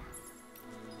do?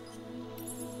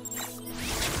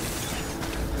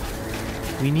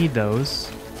 We need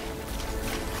those.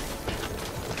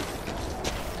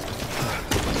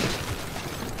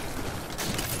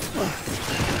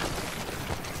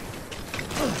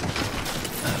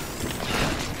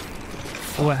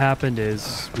 So what happened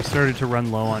is we started to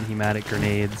run low on hematic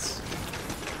grenades.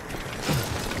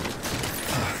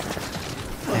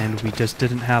 And we just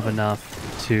didn't have enough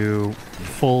to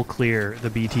full clear the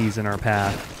BTs in our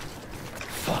path.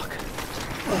 Fuck.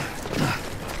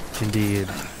 Indeed.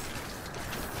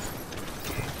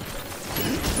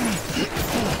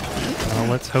 Well,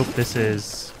 let's hope this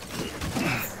is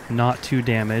not too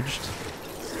damaged.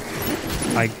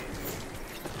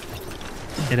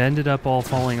 It ended up all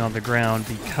falling on the ground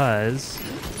because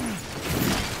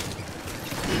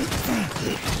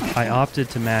I opted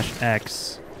to mash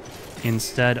X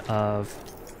instead of...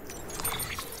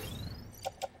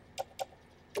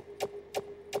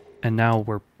 And now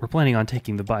we're planning on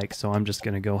taking the bike, so I'm just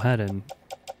going to go ahead and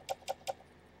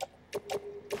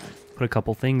put a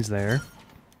couple things there.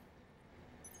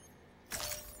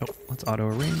 Oh, let's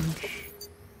auto-arrange.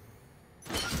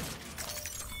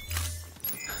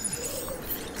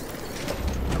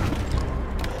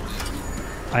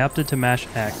 I opted to mash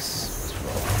X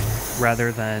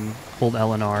rather than hold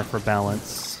L and R for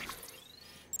balance.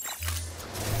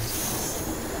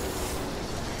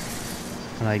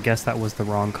 And I guess that was the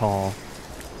wrong call.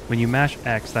 When you mash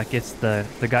X, that gets the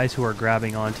guys who are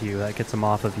grabbing onto you, that gets them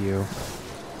off of you.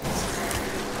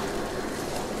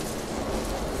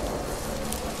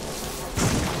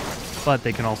 But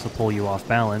they can also pull you off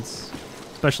balance,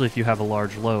 especially if you have a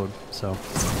large load, so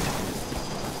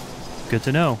good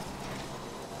to know.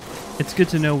 It's good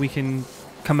to know we can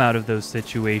come out of those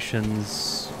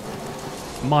situations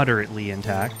moderately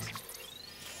intact.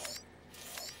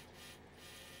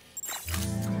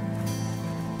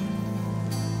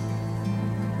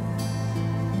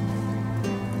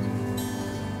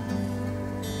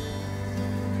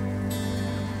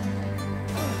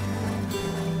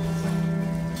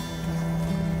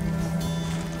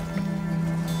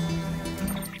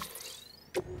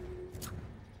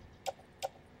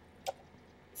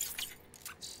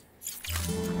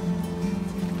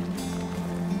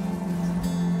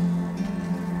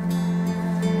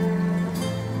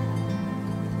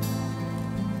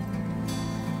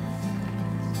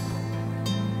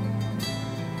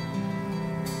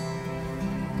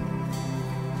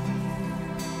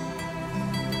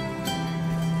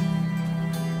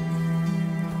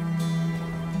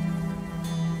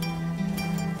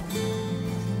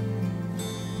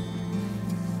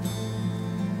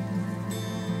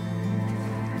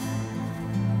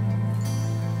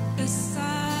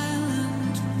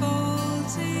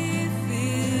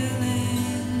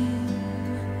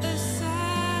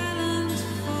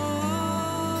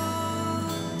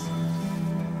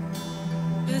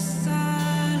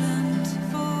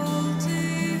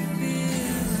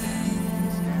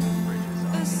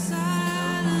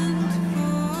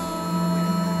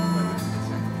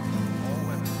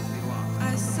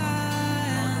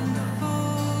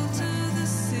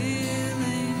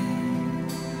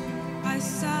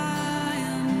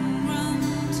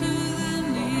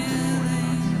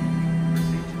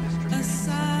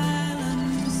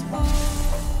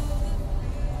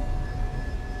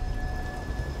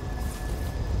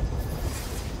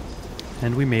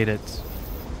 And we made it.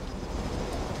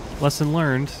 Lesson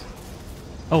learned.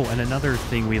 Oh, and another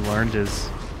thing we learned is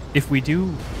if we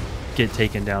do get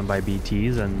taken down by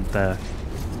BTs and the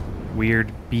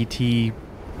weird BT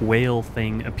whale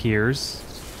thing appears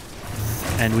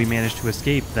and we manage to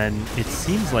escape, then it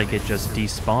seems like it just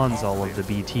despawns all of the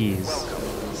BTs.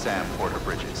 Welcome, Sam Porter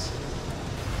Bridges.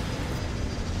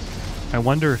 I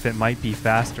wonder if it might be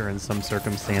faster in some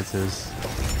circumstances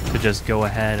to just go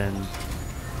ahead and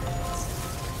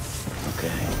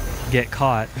get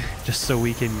caught just so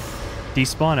we can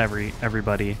despawn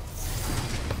everybody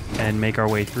and make our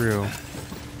way through.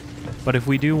 But if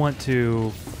we do want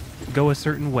to go a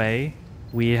certain way,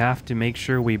 we have to make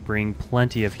sure we bring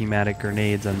plenty of hematic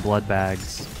grenades and blood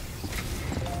bags,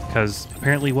 because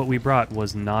apparently what we brought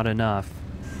was not enough.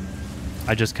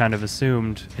 I just kind of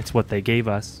assumed it's what they gave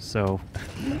us, so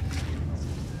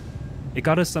it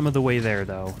got us some of the way there,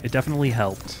 though. It definitely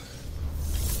helped.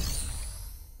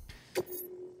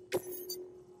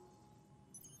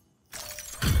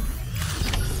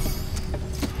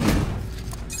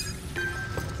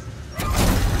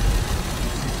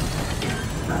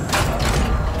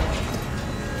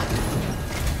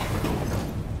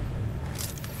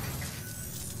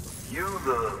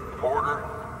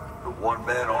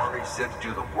 Sent to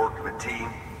do the work of a team,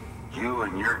 you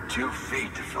and your 2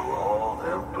 feet to fill all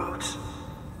them boots.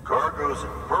 Cargo's in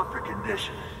perfect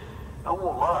condition. I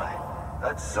won't lie,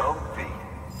 that's some feat.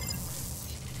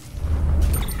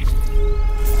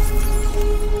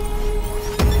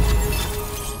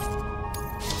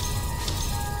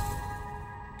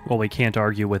 Well, we can't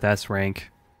argue with S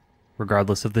rank,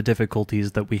 regardless of the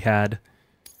difficulties that we had.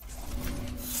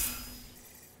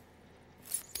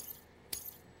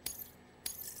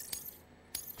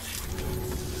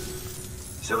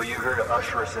 So you here to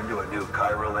usher us into a new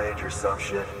chiral age or some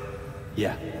shit?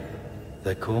 Yeah.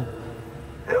 That cool?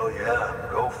 Hell yeah,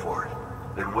 go for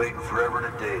it. Been waiting forever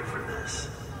and a day for this.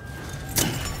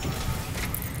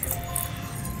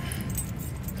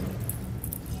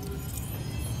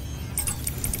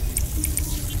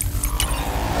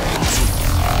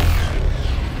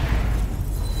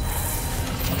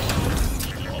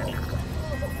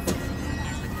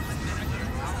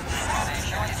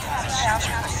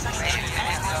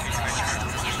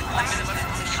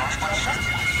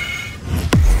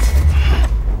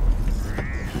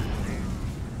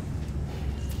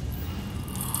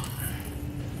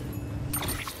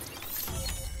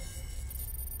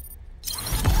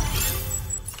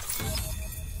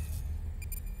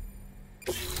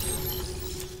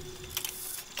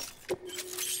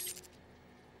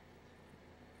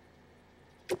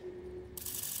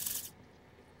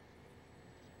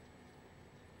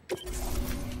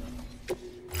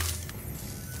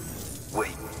 Wait.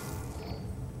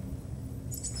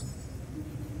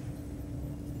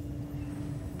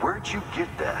 Where'd you get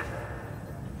that?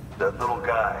 That little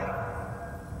guy?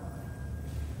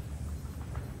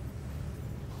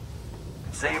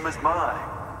 Same as mine.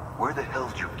 Where the hell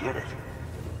did you get it?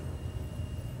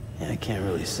 Yeah, I can't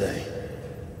really say.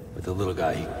 But the little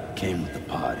guy, he came with the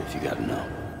pod, if you gotta know.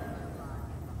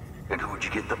 And who'd you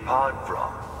get the pod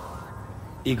from?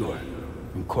 Igor,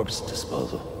 from Corpse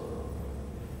Disposal.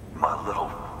 My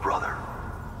little brother.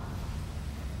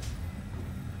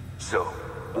 So,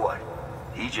 what?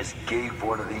 He just gave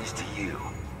one of these to you.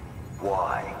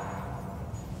 Why?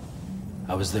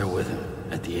 I was there with him,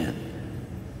 at the end.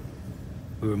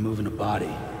 We were moving a body.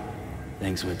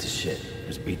 Things went to shit.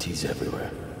 There's BTs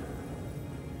everywhere.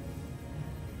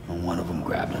 And one of them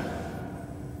grabbed him.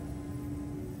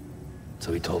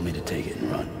 So he told me to take it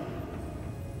and run.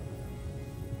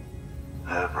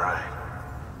 That right.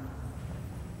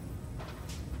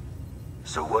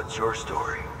 So what's your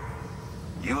story?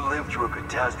 You lived through a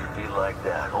catastrophe like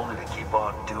that, only to keep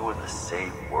on doing the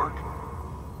same work?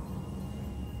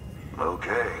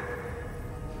 Okay.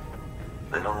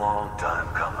 Been a long time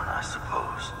coming, I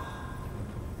suppose.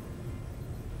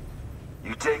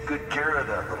 You take good care of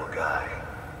that little guy.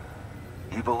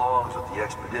 He belongs with the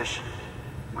expedition.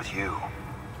 With you.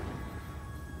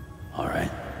 All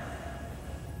right.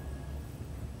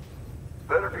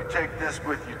 Better if you take this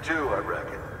with you too, I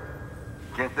reckon.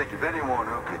 Can't think of anyone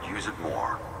who could use it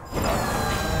more.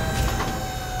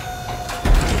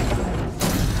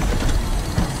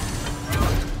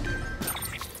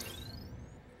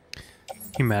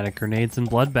 Hematic grenades and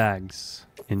blood bags.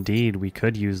 Indeed, we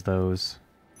could use those.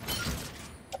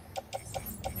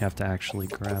 You have to actually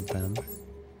grab them.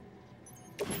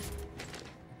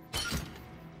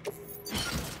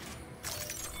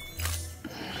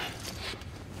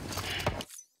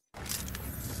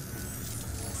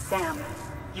 Sam,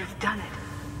 you've done it.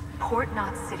 Port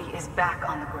Knot City is back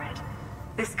on the grid.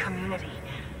 This community,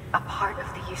 a part of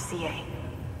the UCA.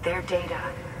 Their data,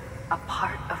 a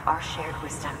part of our shared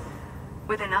wisdom.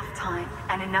 With enough time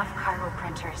and enough chiral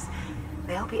printers,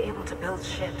 they'll be able to build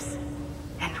ships.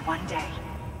 And one day,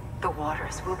 the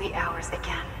waters will be ours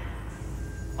again.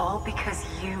 All because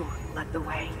you led the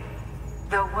way.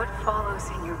 Though what follows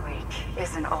in your wake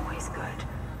isn't always good.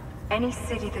 Any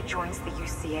city that joins the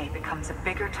UCA becomes a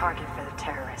bigger target for the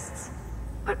terrorists.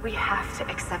 But we have to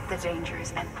accept the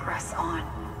dangers and press on,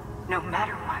 no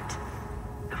matter what.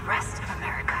 The rest of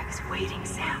America is waiting,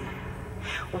 Sam.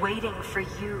 Waiting for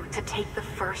you to take the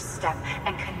first step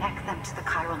and connect them to the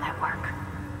chiral network.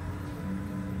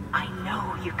 I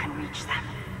know you can reach them.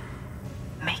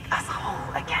 Make us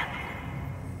whole again.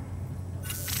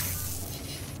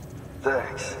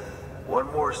 Thanks.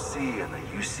 One more C in the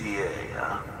UCA,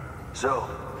 huh? So,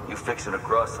 you fixing to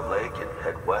cross the lake and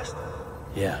head west?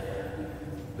 Yeah.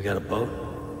 We got a boat?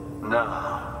 No,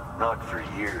 not for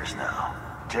years now.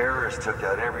 Terrorists took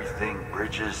out everything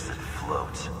bridges that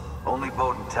floats. Only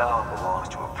boat in town belongs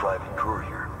to a private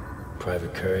courier.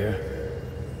 Private courier?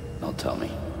 Don't tell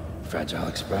me. Fragile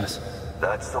Express?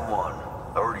 That's the one.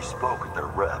 I already spoke with their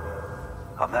rep.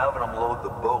 I'm having them load the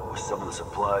boat with some of the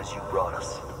supplies you brought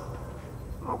us.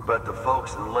 I'll bet the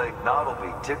folks in Lake Knot will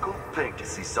be tickled pink to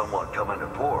see someone come into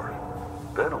port.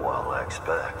 Been a while, I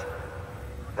expect.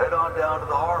 Head on down to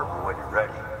the harbor when you're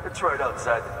ready. It's right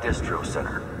outside the distro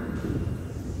center.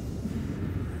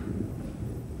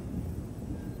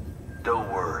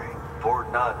 Don't worry,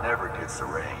 Port Knot never gets the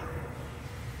rain.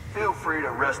 Feel free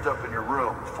to rest up in your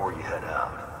room before you head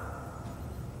out.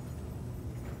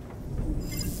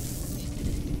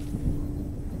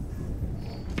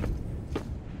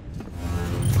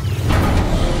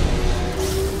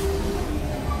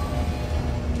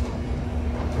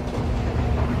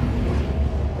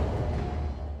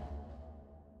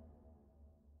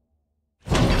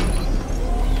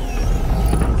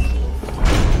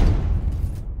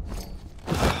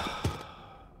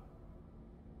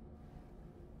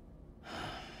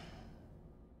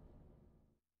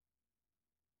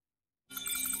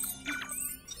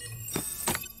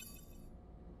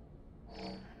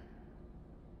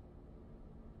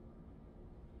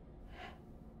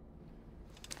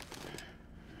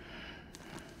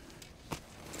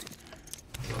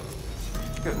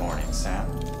 Good morning, Sam.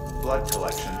 Blood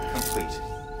collection complete.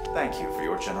 Thank you for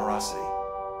your generosity.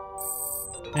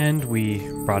 And we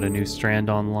brought a new strand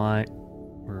online,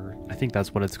 or I think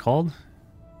that's what it's called,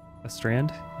 a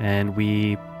strand. And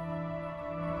we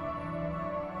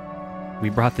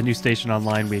brought the new station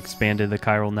online, we expanded the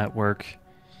chiral network.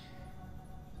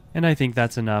 And I think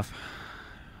that's enough.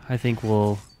 I think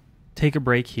we'll take a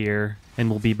break here, and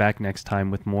we'll be back next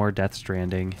time with more Death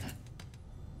Stranding.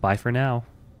 Bye for now.